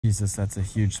Jesus, that's a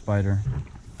huge spider.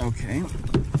 Okay.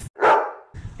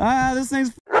 Ah, this thing's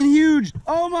f***ing huge.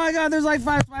 Oh my God, there's like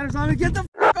 5 spiders on me. Get the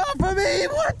f*** off of me.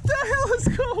 What the hell is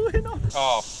going on?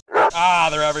 Oh, ah,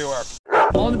 they're everywhere.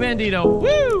 On the Bandito.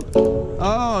 Woo!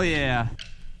 Oh yeah.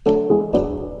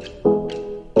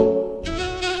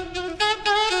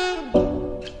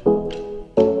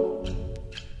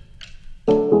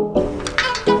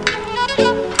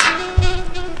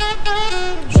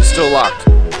 She's still locked.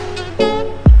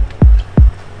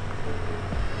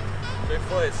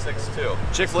 Chick-fil-A is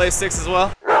 6'2". Chick-fil-A 6 as well.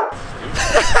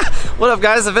 What up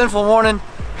guys, eventful morning.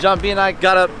 John B and I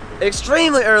got up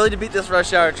extremely early to beat this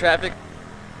rush hour traffic.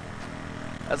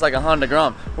 That's like a Honda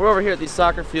Grom. We're over here at these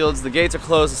soccer fields. The gates are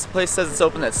closed. This place says it's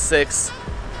open at 6.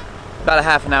 About a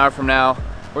half an hour from now.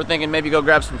 We're thinking maybe go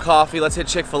grab some coffee. Let's hit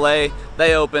Chick-fil-A.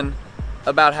 They open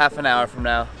about half an hour from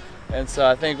now. And so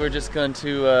I think we're just going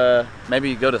to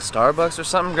maybe go to Starbucks or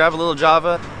something, grab a little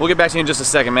Java. We'll get back to you in just a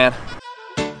second, man.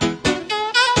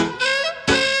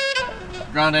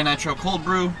 Grande Nitro cold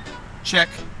brew, check.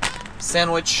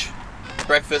 Sandwich,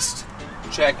 breakfast,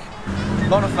 check.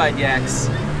 Bonafide yaks.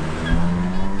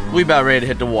 We about ready to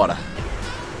hit the water.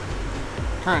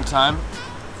 Current time,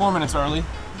 4 minutes early.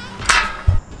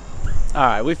 All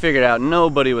right, we figured out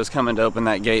nobody was coming to open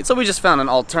that gate, so we just found an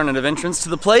alternative entrance to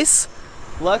the place.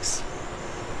 Lux,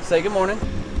 say good morning.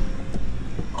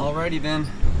 Alrighty then.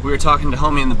 We were talking to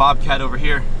homie in the Bobcat over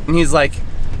here, and he's like,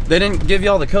 they didn't give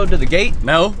y'all the code to the gate?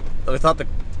 No, we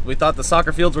thought the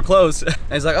soccer fields were closed. And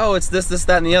he's like, oh, it's this,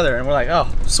 that, and the other. And we're like,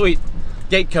 oh, sweet,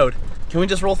 gate code. Can we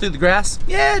just roll through the grass?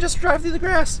 Yeah, just drive through the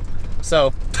grass.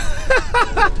 So.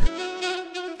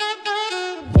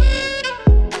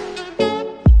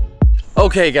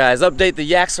 Okay guys, update, the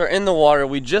yaks are in the water.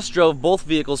 We just drove both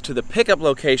vehicles to the pickup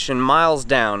location miles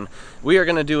down. We are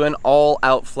gonna do an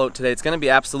all-out float today. It's gonna be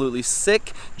absolutely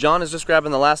sick. John is just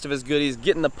grabbing the last of his goodies,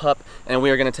 getting the pup, and we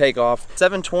are gonna take off.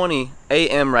 7:20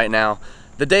 a.m. right now.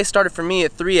 The day started for me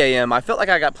at 3 a.m. I felt like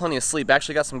I got plenty of sleep.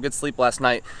 Actually got some good sleep last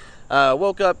night.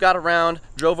 Woke up, got around,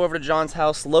 drove over to John's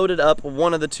house, loaded up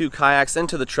one of the 2 kayaks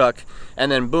into the truck, and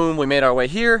then boom, we made our way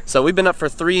here. So we've been up for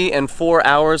 3 and 4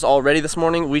 hours already this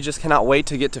morning. We just cannot wait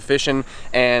to get to fishing,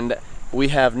 and we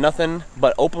have nothing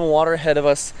but open water ahead of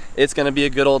us. It's gonna be a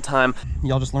good old time.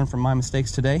 Y'all just learned from my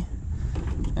mistakes today,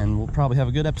 and we'll probably have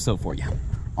a good episode for you.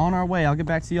 On our way, I'll get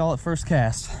back to y'all at first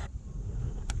cast.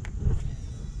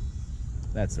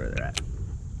 That's where they're at.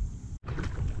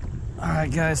 All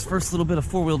right, guys, first little bit of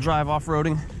 4-wheel drive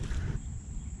off-roading.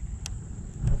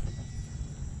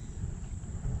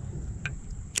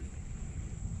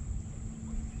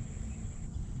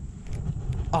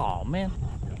 Oh, man.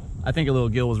 I think a little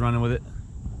gill was running with it.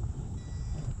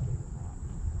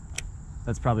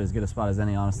 That's probably as good a spot as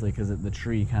any, honestly, because the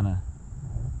tree kind of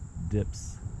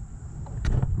dips.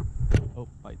 Oh,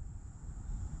 bite.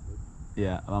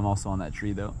 Yeah, I'm also on that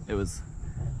tree, though. It was...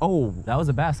 Oh, that was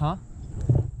a bass, huh?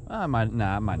 It might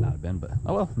not have been, but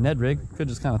oh well. Ned rig, could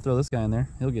just kind of throw this guy in there.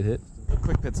 He'll get hit.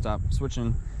 Quick pit stop,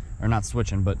 switching, or not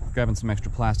switching, but grabbing some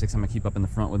extra plastics I'm gonna keep up in the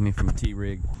front with me from a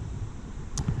T-rig.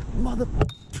 Mother.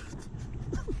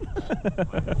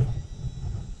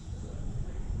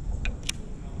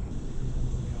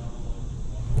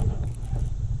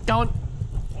 Going.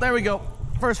 There we go.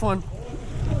 First one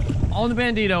on the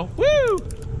Bandito. Woo!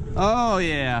 Oh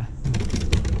yeah.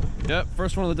 Yep,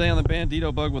 first one of the day on the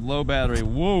Bandito bug with low battery.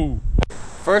 Whoa!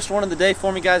 First one of the day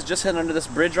for me, guys. Just heading under this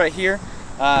bridge right here.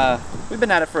 We've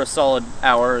been at it for a solid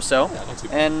hour or so,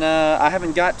 and I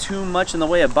haven't got too much in the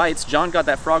way of bites. John got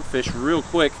that frogfish real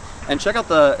quick. And check out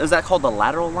the, is that called the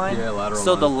lateral line? Yeah, lateral line.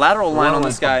 So the lateral line on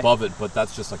this guy. Above it, but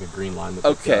that's just like a green line.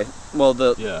 Okay, well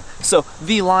so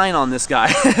the line on this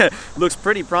guy looks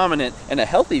pretty prominent and a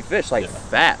healthy fish, like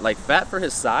fat for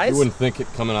his size. You wouldn't think it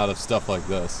coming out of stuff like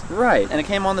this. Right, and it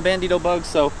came on the Bandito bug,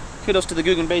 so kudos to the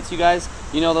Googan baits, you guys.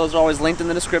 You know those are always linked in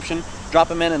the description. Drop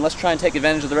them in and let's try and take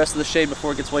advantage of the rest of the shade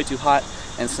before it gets way too hot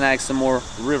and snag some more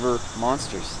river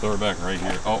monsters. Throw her back right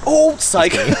here. Oh,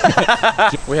 psych!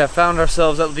 We have found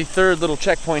ourselves at the 3rd little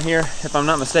checkpoint here, if I'm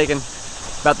not mistaken.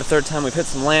 About the 3rd time we've hit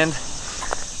some land.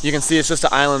 You can see it's just an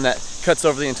island that cuts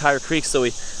over the entire creek, so we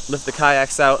lift the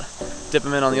kayaks out, dip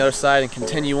them in on the other side, and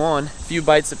continue on. A few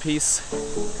bites apiece.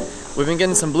 We've been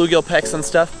getting some bluegill pecks and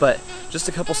stuff, but just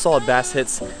a couple solid bass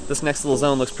hits. This next little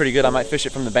zone looks pretty good. I might fish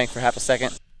it from the bank for half a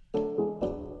second.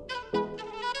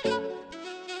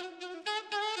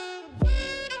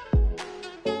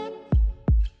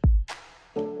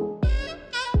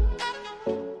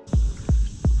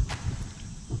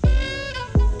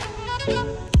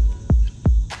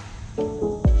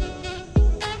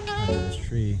 This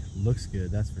tree looks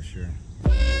good, that's for sure.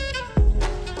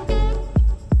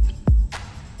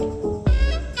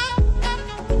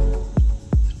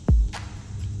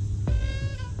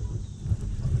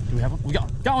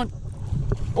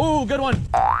 Oh, good one.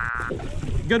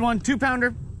 Good one.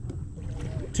 2-pounder.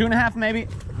 2.5 maybe.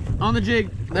 On the jig.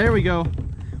 There we go.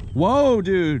 Whoa,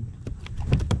 dude.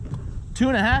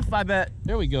 2.5, I bet.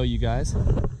 There we go, you guys.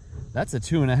 That's a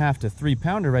 2.5 to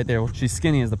 3-pounder right there. She's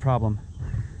skinny is the problem.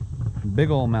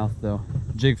 Big ol' mouth though.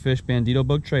 Jigfish bandito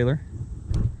bug trailer.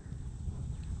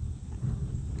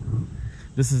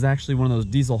 This is actually one of those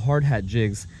diesel hard hat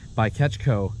jigs by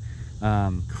Ketchco.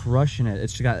 Crushing it.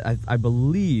 It's got, I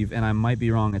believe, and I might be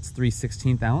wrong, it's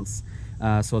 3/16 ounce.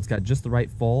 So it's got just the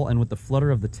right fall, and with the flutter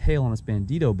of the tail on this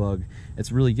bandito bug,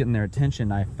 it's really getting their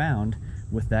attention, I found,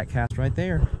 with that cast right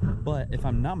there. But if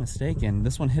I'm not mistaken,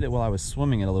 this one hit it while I was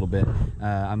swimming it a little bit.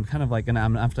 I'm kind of like I'm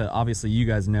gonna have to, obviously you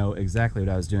guys know exactly what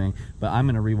I was doing, but I'm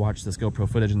gonna rewatch this GoPro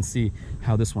footage and see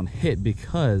how this one hit,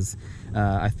 because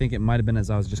I think it might have been as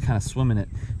I was just kind of swimming it,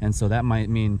 and so that might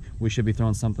mean we should be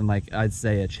throwing something like, I'd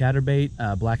say, a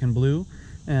chatterbait, black and blue,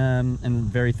 and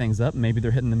vary things up. Maybe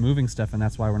they're hitting the moving stuff, and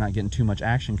that's why we're not getting too much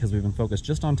action, because we've been focused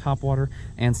just on top water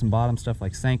and some bottom stuff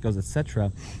like Senkos,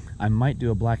 etc. I might do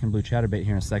a black and blue chatterbait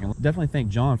here in a second. Definitely thank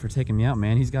John for taking me out,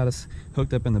 man. He's got us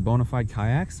hooked up in the BONAFIDE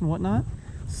kayaks and whatnot.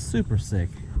 Super sick.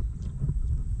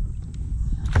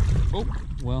 Oh,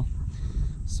 well,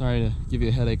 sorry to give you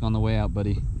a headache on the way out,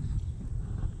 buddy.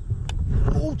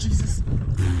 Oh, Jesus.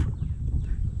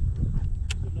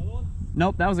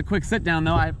 Nope, that was a quick sit down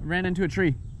though. I ran into a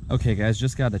tree. Okay guys,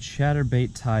 just got a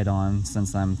chatterbait tied on,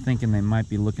 since I'm thinking they might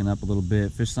be looking up a little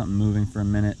bit, fish something moving for a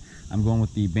minute. I'm going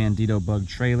with the bandito bug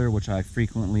trailer, which I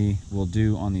frequently will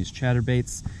do on these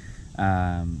chatterbaits.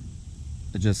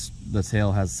 The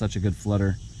tail has such a good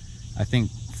flutter. I think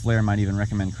Flair might even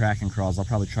recommend Kraken crawls. I'll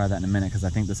probably try that in a minute, because I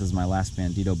think this is my last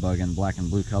bandito bug in black and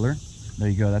blue color. There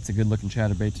you go, that's a good looking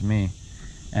chatterbait to me.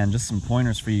 And just some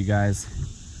pointers for you guys.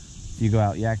 If you go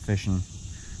out yak fishing,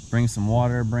 bring some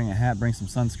water, bring a hat, bring some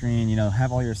sunscreen, you know,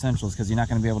 have all your essentials, because you're not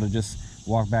going to be able to just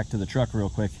walk back to the truck real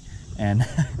quick. And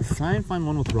try and find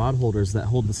one with rod holders that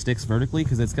hold the sticks vertically,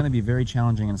 because it's going to be very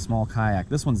challenging in a small kayak.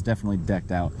 This one's definitely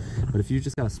decked out, but if you've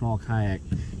just got a small kayak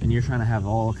and you're trying to have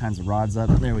all kinds of rods up,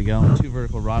 there we go, 2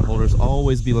 vertical rod holders.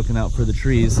 Always be looking out for the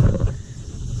trees,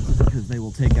 because they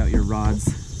will take out your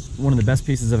rods. One of the best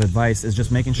pieces of advice is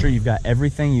just making sure you've got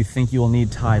everything you think you will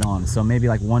need tied on. So maybe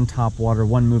like 1 top water,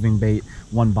 1 moving bait,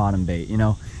 1 bottom bait, you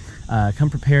know. Come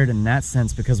prepared in that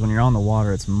sense, because when you're on the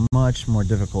water, it's much more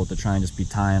difficult to try and just be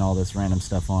tying all this random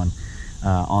stuff on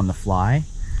the fly,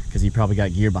 because you probably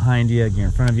got gear behind you, gear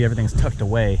in front of you, everything's tucked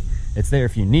away. It's there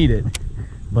if you need it,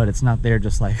 but it's not there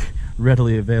just like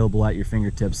readily available at your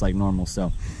fingertips like normal.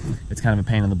 So it's kind of a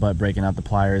pain in the butt breaking out the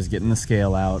pliers, getting the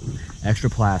scale out, extra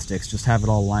plastics, just have it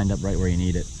all lined up right where you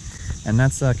need it. And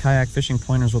that's kayak fishing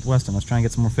pointers with Westin. Let's try and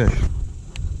get some more fish.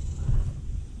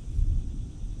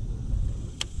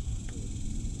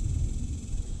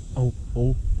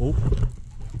 Oh,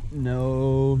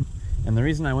 no. And the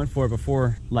reason I went for it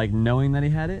before, like knowing that he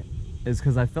had it, is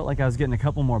because I felt like I was getting a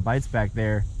couple more bites back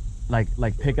there, like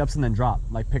pickups and then drop,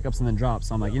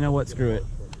 So I'm like, you know what, screw it.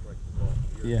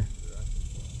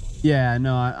 Yeah,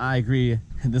 no, I agree.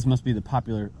 This must be the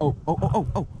popular. Oh,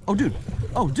 dude.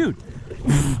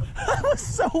 That was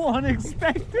so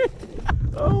unexpected.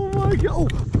 Oh my god. Oh,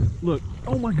 look.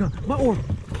 Oh my god. My oar.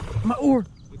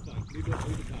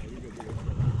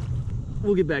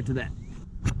 We'll get back to that.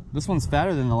 This one's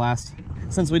fatter than the last.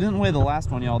 Since we didn't weigh the last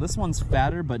one, y'all, this one's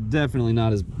fatter, but definitely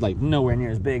not as, like, nowhere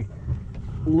near as big.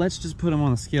 Let's just put them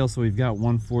on the scale so we've got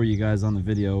one for you guys on the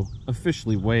video,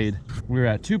 officially weighed. We're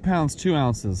at 2 pounds, 2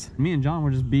 ounces. Me and John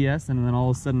were just BSing, and then all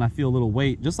of a sudden I feel a little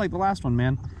weight, just like the last one,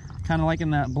 man. Kind of like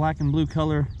in that black and blue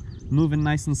color, moving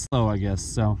nice and slow, I guess.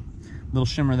 So, little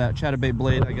shimmer of that chatterbait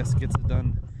blade, I guess, gets it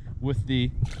done with the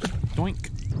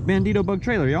doink bandito bug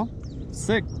trailer, y'all.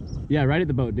 Sick. Yeah, right at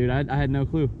the boat, dude. I had no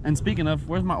clue. And speaking of,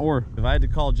 where's my oar? If I had to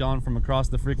call John from across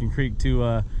the freaking creek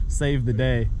to save the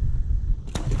day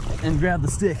and grab the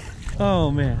stick.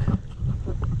 Oh, man.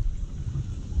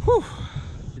 Whew.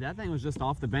 Dude, that thing was just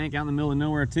off the bank out in the middle of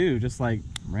nowhere, too. Just like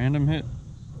random hit.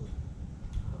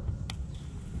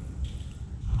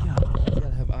 Yeah, you gotta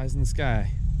have eyes in the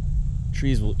sky.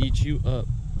 Trees will eat you up.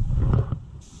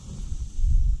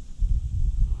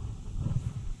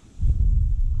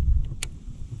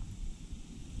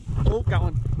 Oh, got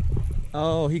one.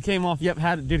 Oh, he came off. Yep,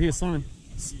 had it. Dude, he was swimming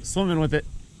with it.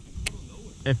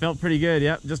 It felt pretty good.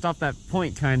 Yep, just off that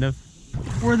point, kind of.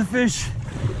 Where are the fish?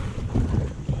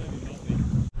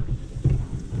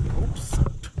 Oops.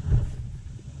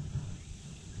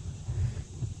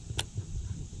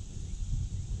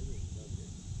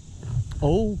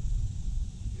 Oh.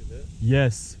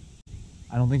 Yes.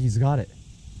 I don't think he's got it.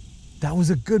 That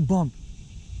was a good bump.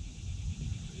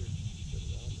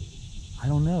 I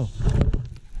don't know.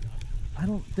 I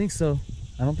don't think so.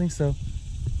 I don't think so.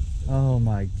 Oh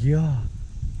my God.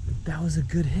 That was a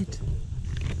good hit.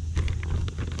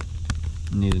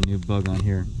 Need a new bug on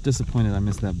here. Disappointed I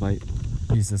missed that bite.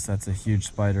 Jesus, that's a huge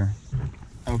spider.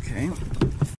 Okay.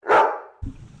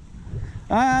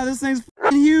 Ah, this thing's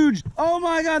f***ing huge. Oh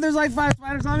my God, there's like 5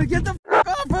 spiders on it. Get the f***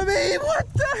 off of me. What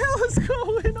the hell is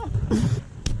going on?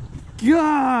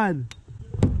 God.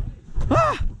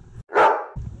 Ah.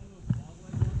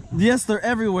 Yes, they're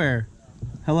everywhere.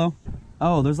 Hello?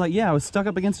 Oh, there's like, yeah, I was stuck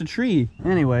up against a tree.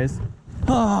 Anyways.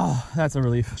 Oh, that's a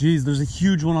relief. Jeez, there's a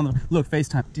huge one on the, look,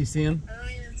 FaceTime. Do you see him? I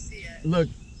don't even see it. Look,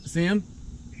 see him?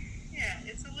 Yeah,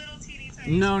 it's a little teeny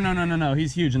tiny. No.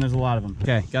 He's huge and there's a lot of them.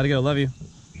 Okay, gotta go. Love you.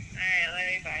 Alright, love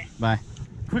you. Bye. Bye.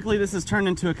 Quickly, this has turned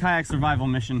into a kayak survival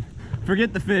mission.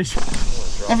 Forget the fish.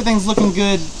 Everything's looking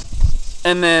good.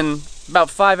 And then about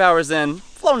 5 hours in,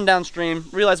 floating downstream,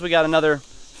 realized we got another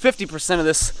 50% of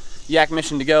this yak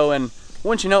mission to go, and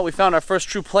once you know it, we found our first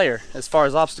true player as far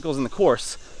as obstacles in the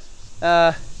course.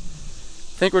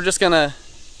 Think we're just gonna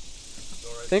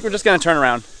turn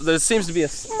around. There seems to be a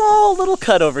small little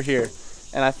cut over here,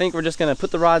 and I think we're just gonna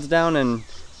put the rods down and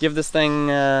give this thing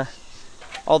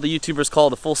all the YouTubers call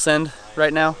it a full send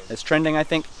right now. It's trending, I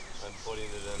think. I'm putting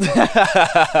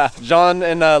it in. John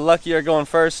and Lucky are going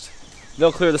first.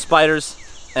 They'll clear the spiders,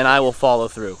 and I will follow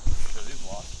through.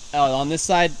 Oh, on this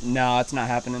side? No, it's not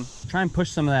happening. Try and push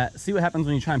some of that. See what happens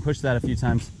when you try and push that a few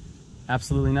times.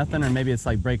 Absolutely nothing, or maybe it's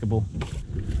like breakable.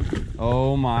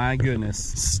 Oh my goodness.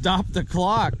 Stop the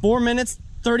clock. 4 minutes,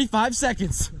 35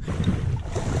 seconds.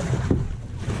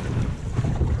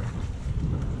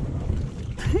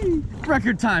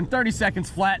 Record time, 30 seconds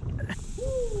flat.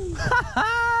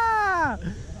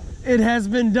 It has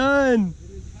been done.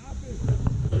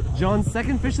 John's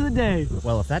second fish of the day.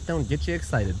 Well, if that don't get you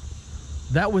excited,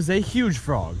 that was a huge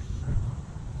frog.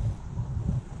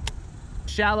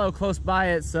 Shallow close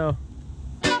by it, so.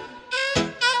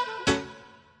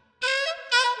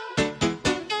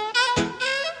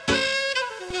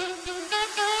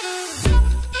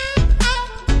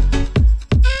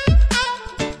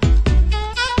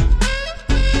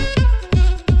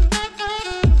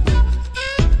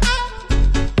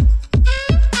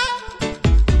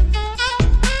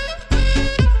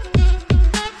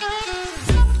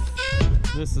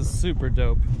 This is super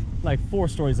dope. Like 4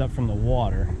 stories up from the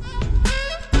water.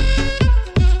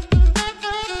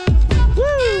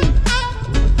 Woo!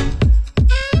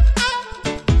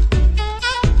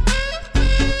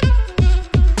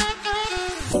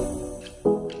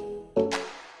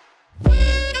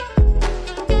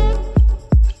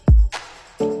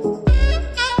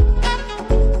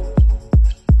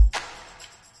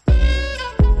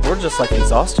 We're just like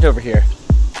exhausted over here.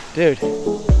 Dude,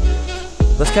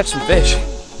 let's catch some fish.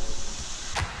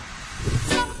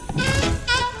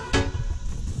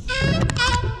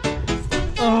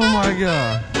 Oh my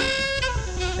God.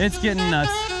 It's getting nuts.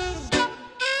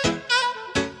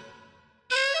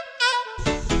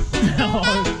 No,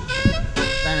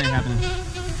 that ain't happening.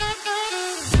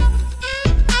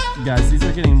 Guys, these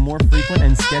are getting more frequent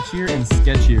and sketchier and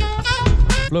sketchier.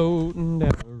 Floating down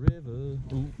the river.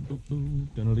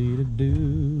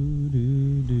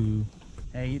 Doo-doo-doo-doo-doo.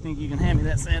 Hey, you think you can hand me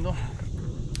that sandal?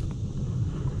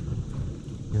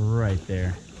 You're right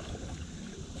there.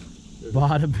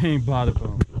 Bada bing, bada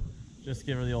boom. Just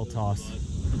give her the old toss.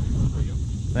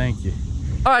 Thank you.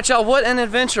 All right, y'all, what an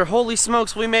adventure. Holy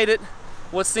smokes, we made it.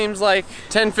 What seems like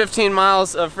 10, 15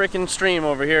 miles of freaking stream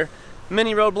over here.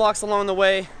 Many roadblocks along the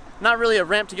way. Not really a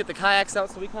ramp to get the kayaks out,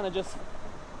 so we kind of just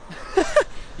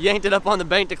yanked it up on the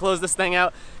bank to close this thing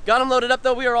out. Got them loaded up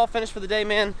though. We are all finished for the day,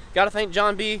 man. Got to thank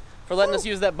John B for letting us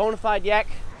use that BONAFIDE yak.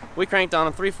 We cranked on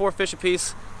them 3-4 fish a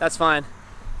piece. That's fine.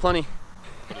 Plenty.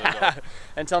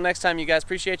 Until next time, you guys,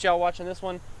 appreciate y'all watching this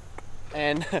one.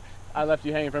 And I left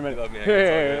you hanging for a minute. You left me hanging. It's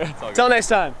all good. It's all good. Till next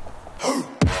time.